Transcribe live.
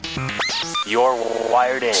You're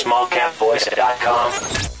wired in. SmallCapVoice.com.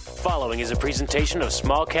 Following is a presentation of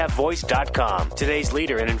SmallCapVoice.com, today's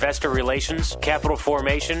leader in investor relations, capital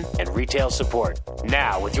formation, and retail support.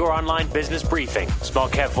 Now, with your online business briefing,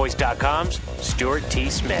 SmallCapVoice.com's Stuart T.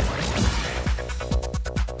 Smith.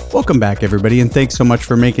 Welcome back, everybody, and thanks so much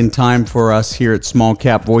for making time for us here at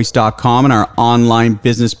SmallCapVoice.com and our online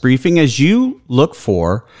business briefing as you look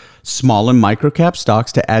for small and micro-cap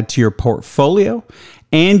stocks to add to your portfolio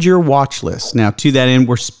and your watch list. Now, to that end,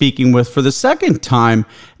 we're speaking with, for the second time,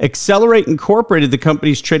 Xcelerate Incorporated. The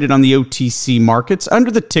company's traded on the OTC markets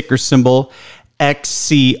under the ticker symbol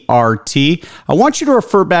XCRT. I want you to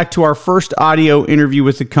refer back to our first audio interview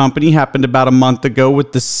with the company, happened about a month ago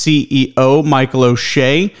with the CEO, Michael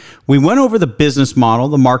O'Shea. We went over the business model,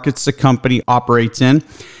 the markets the company operates in,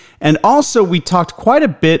 and also we talked quite a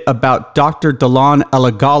bit about Dr. Dilan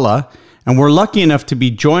Ellegala. And we're lucky enough to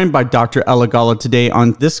be joined by Dr. Ellegala today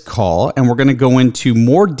on this call, and we're going to go into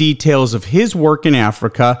more details of his work in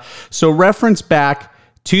Africa. So reference back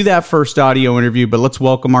to that first audio interview, but let's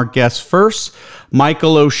welcome our guest first,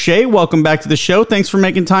 Michael O'Shea. Welcome back to the show. Thanks for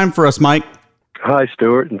making time for us, Mike. Hi,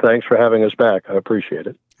 Stuart, and thanks for having us back. I appreciate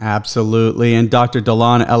it. Absolutely. And Dr.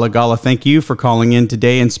 Dilan Ellegala, thank you for calling in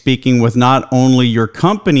today and speaking with not only your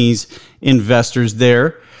company's investors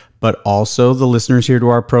there, but also the listeners here to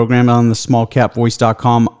our program on the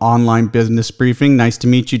smallcapvoice.com online business briefing. Nice to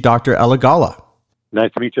meet you, Dr. Ellegala.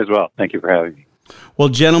 Nice to meet you as well. Thank you for having me. Well,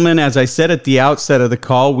 gentlemen, as I said at the outset of the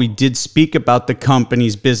call, we did speak about the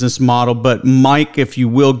company's business model. But Mike, if you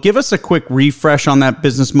will, give us a quick refresh on that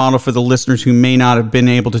business model for the listeners who may not have been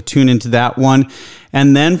able to tune into that one.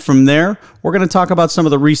 And then from there, we're going to talk about some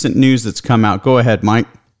of the recent news that's come out. Go ahead, Mike.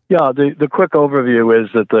 Yeah, the quick overview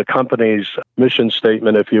is that the company's mission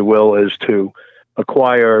statement, if you will, is to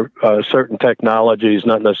acquire certain technologies,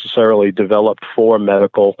 not necessarily developed for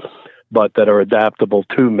medical, but that are adaptable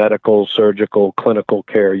to medical, surgical, clinical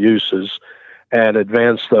care uses, and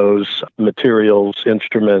advance those materials,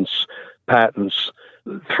 instruments, patents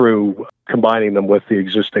through combining them with the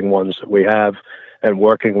existing ones that we have and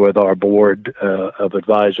working with our board of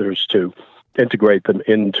advisors to integrate them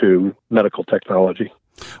into medical technology.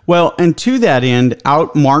 Well, and to that end,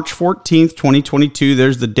 out March 14th, 2022,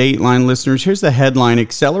 there's the dateline, listeners. Here's the headline.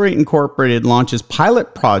 Xcelerate Incorporated launches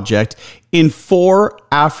pilot project in 4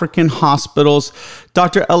 African hospitals.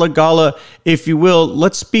 Dr. Ellegala, if you will,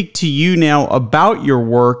 let's speak to you now about your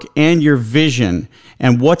work and your vision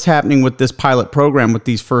and what's happening with this pilot program with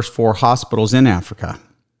these first 4 hospitals in Africa.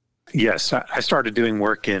 Yes, I started doing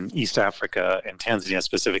work in East Africa and Tanzania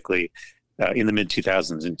specifically in the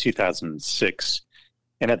mid-2000s, in 2006.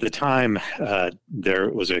 And at the time,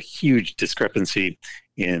 there was a huge discrepancy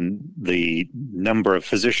in the number of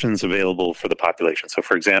physicians available for the population. So,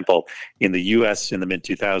 for example, in the U.S. in the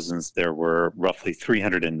mid-2000s, there were roughly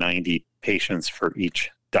 390 patients for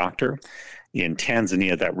each doctor. In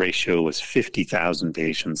Tanzania, that ratio was 50,000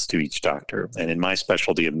 patients to each doctor. And in my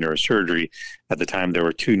specialty of neurosurgery, at the time, there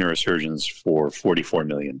were 2 neurosurgeons for 44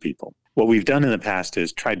 million people. What we've done in the past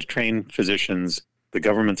is tried to train physicians. The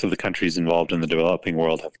governments of the countries involved in the developing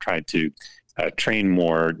world have tried to train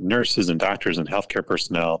more nurses and doctors and healthcare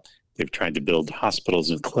personnel. They've tried to build hospitals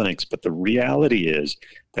and clinics. But the reality is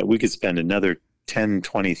that we could spend another 10,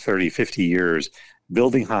 20, 30, 50 years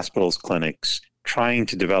building hospitals, clinics, trying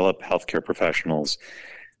to develop healthcare professionals,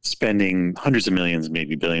 spending hundreds of millions,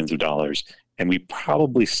 maybe billions of dollars, and we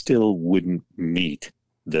probably still wouldn't meet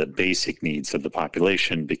the basic needs of the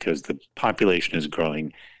population because the population is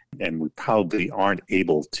growing and we probably aren't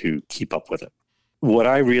able to keep up with it. What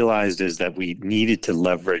I realized is that we needed to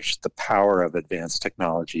leverage the power of advanced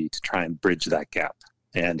technology to try and bridge that gap.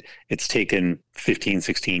 And it's taken 15,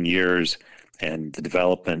 16 years and the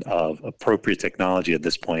development of appropriate technology at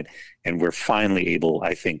this point, and we're finally able,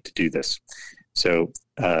 I think, to do this. So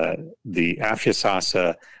the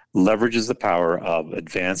AfiyaSasa leverages the power of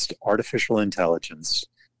advanced artificial intelligence.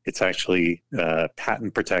 It's actually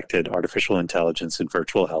patent-protected artificial intelligence in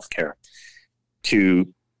virtual healthcare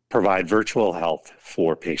to provide virtual health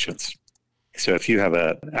for patients. So if you have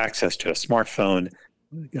access to a smartphone,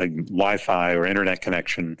 a Wi-Fi or internet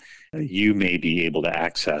connection, you may be able to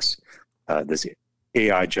access this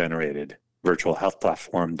AI-generated virtual health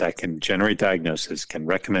platform that can generate diagnosis, can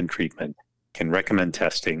recommend treatment, can recommend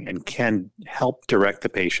testing, and can help direct the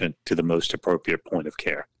patient to the most appropriate point of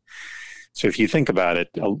care. So if you think about it,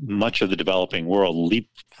 much of the developing world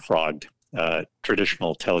leapfrogged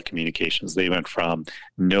traditional telecommunications. They went from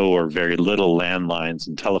no or very little landlines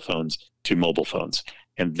and telephones to mobile phones.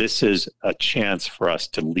 And this is a chance for us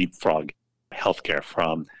to leapfrog healthcare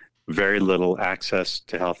from very little access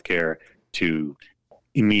to healthcare to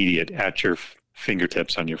immediate, at your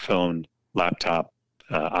fingertips on your phone, laptop,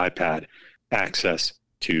 iPad, access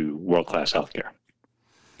to world-class healthcare.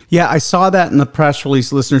 Yeah, I saw that in the press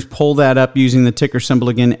release. Listeners, pull that up using the ticker symbol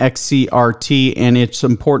again, XCRT. And it's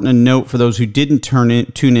important to note for those who didn't tune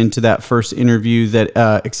into that first interview that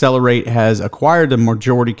Xcelerate has acquired a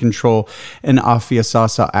majority control in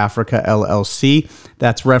AfiyaSasa Africa, LLC.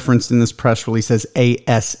 That's referenced in this press release as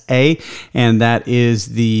ASA. And that is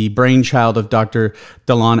the brainchild of Dr.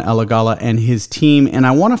 Dilan Ellegala and his team. And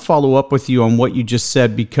I want to follow up with you on what you just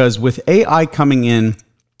said, because with AI coming in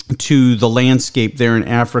to the landscape there in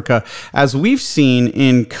Africa, as we've seen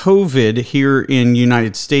in COVID here in the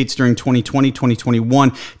United States during 2020,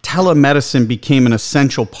 2021, telemedicine became an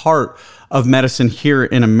essential part of medicine here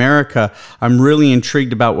in America. I'm really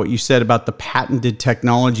intrigued about what you said about the patented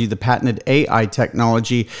technology, the patented AI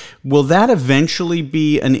technology. Will that eventually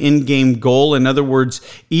be an in-game goal? In other words,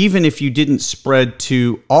 even if you didn't spread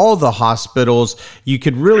to all the hospitals, you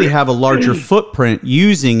could really have a larger footprint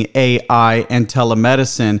using AI and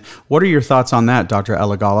telemedicine. What are your thoughts on that, Dr.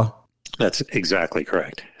 Ellegala? That's exactly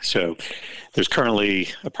correct. So there's currently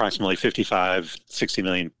approximately 60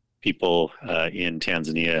 million people in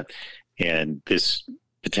Tanzania, and this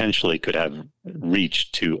potentially could have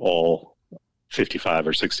reached to all 55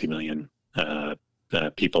 or 60 million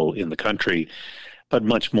people in the country, but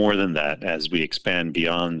much more than that as we expand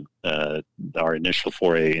beyond our initial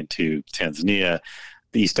foray into Tanzania.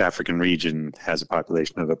 The East African region has a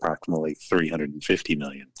population of approximately 350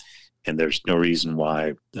 million, and there's no reason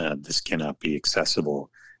why this cannot be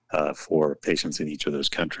accessible for patients in each of those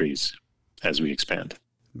countries as we expand.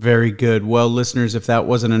 Very good. Well, listeners, if that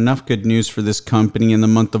wasn't enough good news for this company in the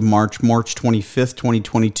month of March 25th,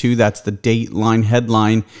 2022, that's the Dateline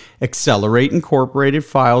headline, Xcelerate Incorporated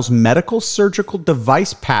files medical surgical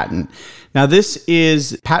device patent. Now, this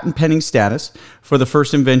is patent pending status for the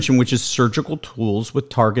first invention, which is surgical tools with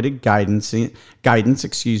targeted guidance.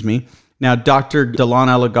 Now, Dr. Dilan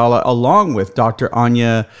Ellegala, along with Dr.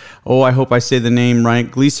 Anya, I hope I say the name right,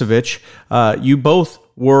 Glisevich, you both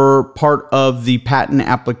were part of the patent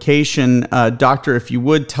application. Doctor, if you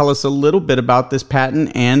would, tell us a little bit about this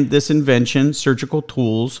patent and this invention, surgical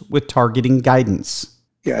tools with targeting guidance.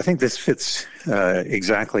 Yeah, I think this fits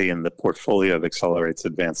exactly in the portfolio of Xcelerate's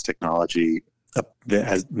advanced technology,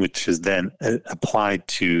 which is then applied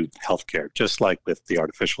to healthcare. Just like with the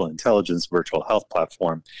artificial intelligence virtual health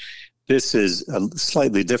platform, this is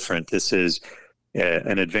slightly different. This is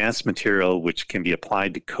an advanced material which can be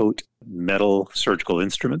applied to coat metal surgical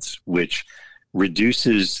instruments, which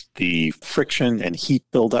reduces the friction and heat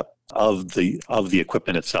buildup of the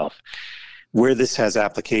equipment itself. Where this has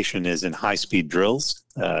application is in high-speed drills.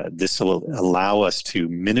 This will allow us to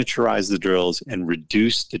miniaturize the drills and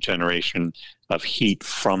reduce the generation of heat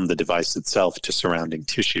from the device itself to surrounding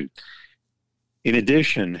tissue. In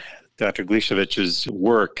addition, Dr. Glisevich's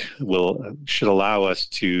work should allow us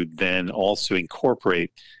to then also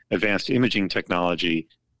incorporate advanced imaging technology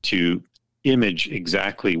to image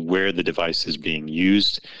exactly where the device is being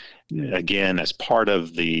used, again, as part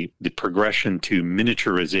of the progression to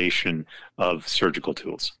miniaturization of surgical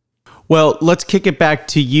tools. Well, let's kick it back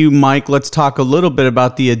to you, Mike. Let's talk a little bit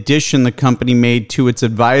about the addition the company made to its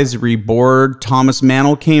advisory board. Thomas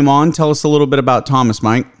Mantle came on. Tell us a little bit about Thomas,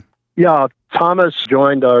 Mike. Yeah, Thomas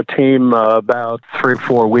joined our team about 3 or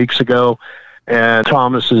 4 weeks ago, and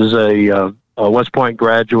Thomas is a West Point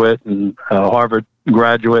graduate and a Harvard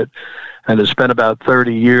graduate, and has spent about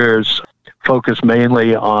 30 years focused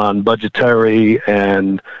mainly on budgetary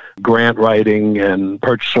and grant writing and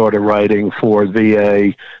purchase order writing for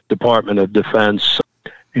VA, Department of Defense.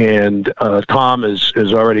 And Tom is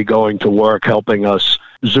already going to work helping us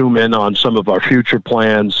zoom in on some of our future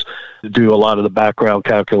plans, do a lot of the background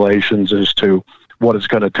calculations as to what it's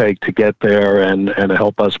going to take to get there and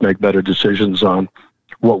help us make better decisions on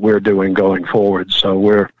what we're doing going forward. So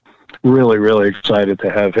we're really, really excited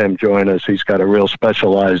to have him join us. He's got a real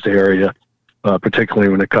specialized area, particularly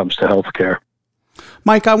when it comes to healthcare.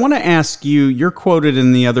 Mike, I want to ask you, you're quoted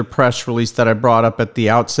in the other press release that I brought up at the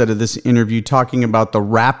outset of this interview, talking about the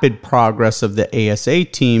rapid progress of the ASA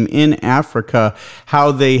team in Africa,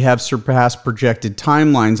 how they have surpassed projected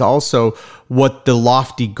timelines, also what the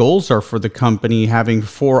lofty goals are for the company, having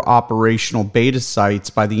 4 operational beta sites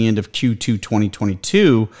by the end of Q2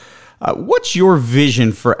 2022. What's your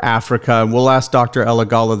vision for Africa? And we'll ask Dr.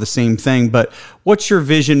 Ellegala the same thing, but what's your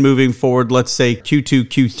vision moving forward, let's say Q2,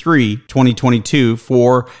 Q3 2022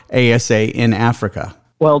 for ASA in Africa?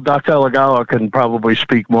 Well, Dr. Ellegala can probably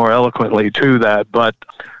speak more eloquently to that, but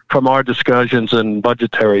from our discussions and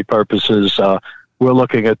budgetary purposes, we're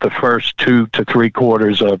looking at the first 2 to 3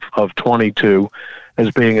 quarters of 22,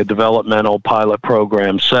 as being a developmental pilot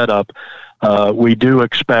program setup. We do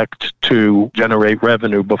expect to generate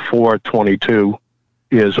revenue before 22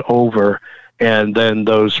 is over, and then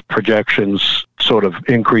those projections sort of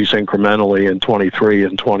increase incrementally in 23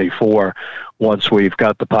 and 24 once we've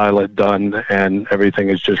got the pilot done and everything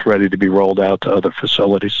is just ready to be rolled out to other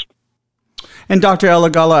facilities. And Dr.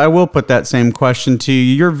 Ellegala, I will put that same question to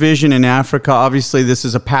you. Your vision in Africa, obviously this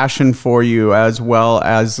is a passion for you as well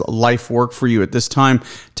as life work for you at this time.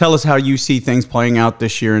 Tell us how you see things playing out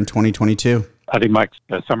this year in 2022. I think Mike's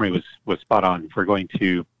summary was spot on. We're going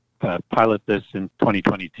to pilot this in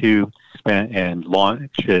 2022 and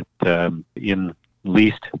launch it in at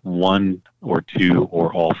least one or two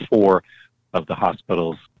or all four of the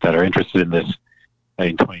hospitals that are interested in this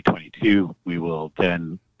in 2022. We will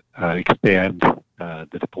then expand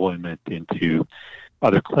the deployment into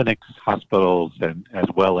other clinics, hospitals, and as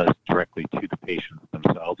well as directly to the patients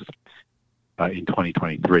themselves in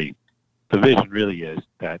 2023. The vision really is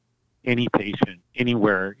that any patient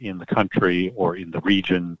anywhere in the country or in the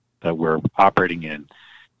region that we're operating in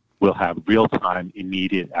will have real-time,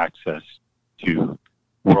 immediate access to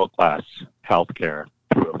world-class healthcare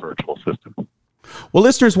through a virtual system. Well,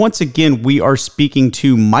 listeners, once again, we are speaking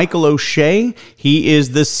to Michael O'Shea. He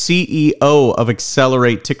is the CEO of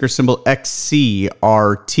Xcelerate, ticker symbol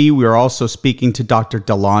XCRT. We are also speaking to Dr.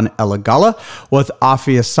 Dilan Ellegala with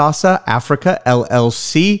AfiyaSasa Africa,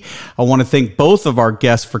 LLC. I want to thank both of our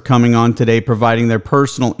guests for coming on today, providing their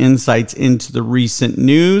personal insights into the recent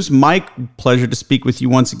news. Mike, pleasure to speak with you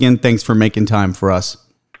once again. Thanks for making time for us.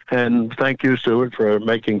 And thank you, Stuart, for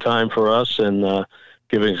making time for us and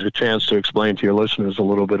giving us a chance to explain to your listeners a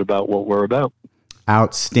little bit about what we're about.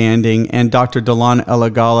 Outstanding. And Dr. Dilan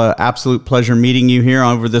Ellegala, absolute pleasure meeting you here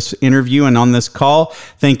over this interview and on this call.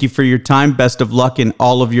 Thank you for your time. Best of luck in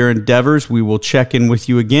all of your endeavors. We will check in with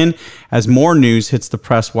you again as more news hits the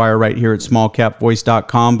press wire right here at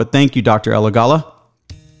smallcapvoice.com. But thank you, Dr. Ellegala.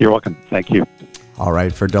 You're welcome. Thank you. All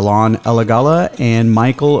right, for Dilan Ellegala and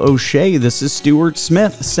Michael O'Shea, this is Stuart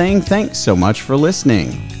Smith saying thanks so much for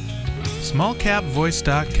listening.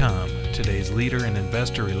 Smallcapvoice.com, today's leader in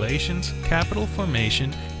investor relations, capital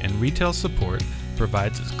formation, and retail support,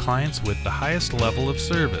 provides its clients with the highest level of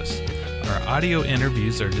service. Our audio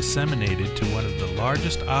interviews are disseminated to one of the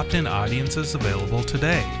largest opt-in audiences available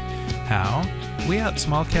today. How? We at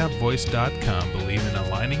smallcapvoice.com believe in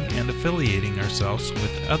aligning and affiliating ourselves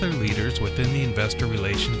with other leaders within the investor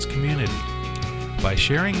relations community. By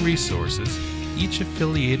sharing resources, each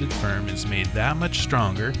affiliated firm is made that much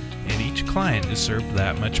stronger and each client is served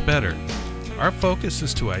that much better. Our focus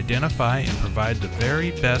is to identify and provide the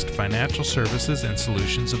very best financial services and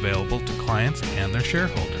solutions available to clients and their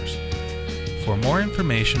shareholders. For more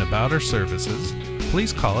information about our services,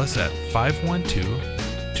 please call us at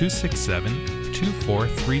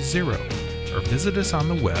 512-267-2430 or visit us on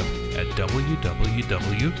the web at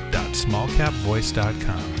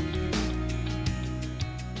www.smallcapvoice.com.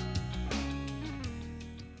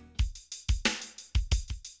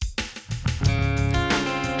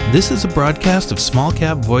 This is a broadcast of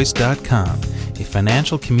smallcapvoice.com, a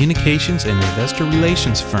financial communications and investor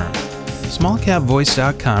relations firm.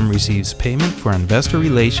 Smallcapvoice.com receives payment for investor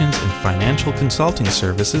relations and financial consulting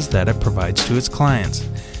services that it provides to its clients.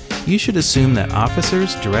 You should assume that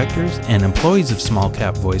officers, directors, and employees of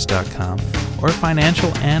smallcapvoice.com or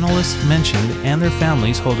financial analysts mentioned and their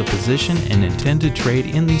families hold a position and intend to trade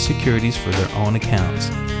in these securities for their own accounts.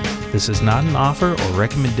 This is not an offer or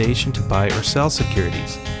recommendation to buy or sell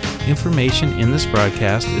securities. Information in this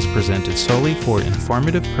broadcast is presented solely for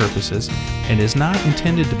informative purposes and is not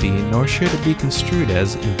intended to be, nor should it be construed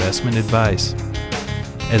as, investment advice.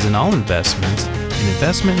 As in all investments, an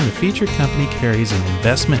investment in the featured company carries an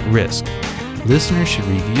investment risk. Listeners should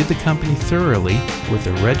review the company thoroughly with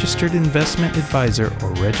a registered investment advisor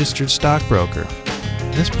or registered stockbroker.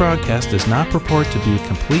 This broadcast does not purport to be a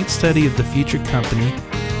complete study of the featured company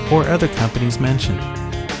or other companies mentioned.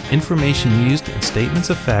 Information used and statements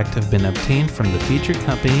of fact have been obtained from the featured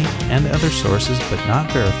company and other sources but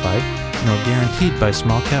not verified nor guaranteed by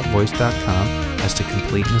smallcapvoice.com as to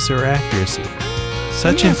completeness or accuracy.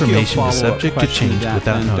 Such information is subject to change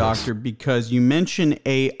without notice. Doctor, because you mentioned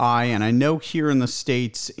AI, and I know here in the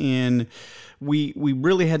States we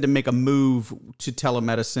really had to make a move to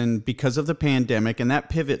telemedicine because of the pandemic, and that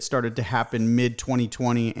pivot started to happen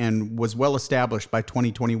mid-2020 and was well established by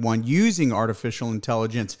 2021 using artificial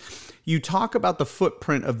intelligence. You talk about the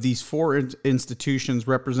footprint of these four institutions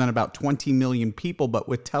represent about 20 million people, but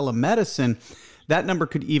with telemedicine, that number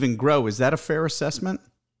could even grow. Is that a fair assessment?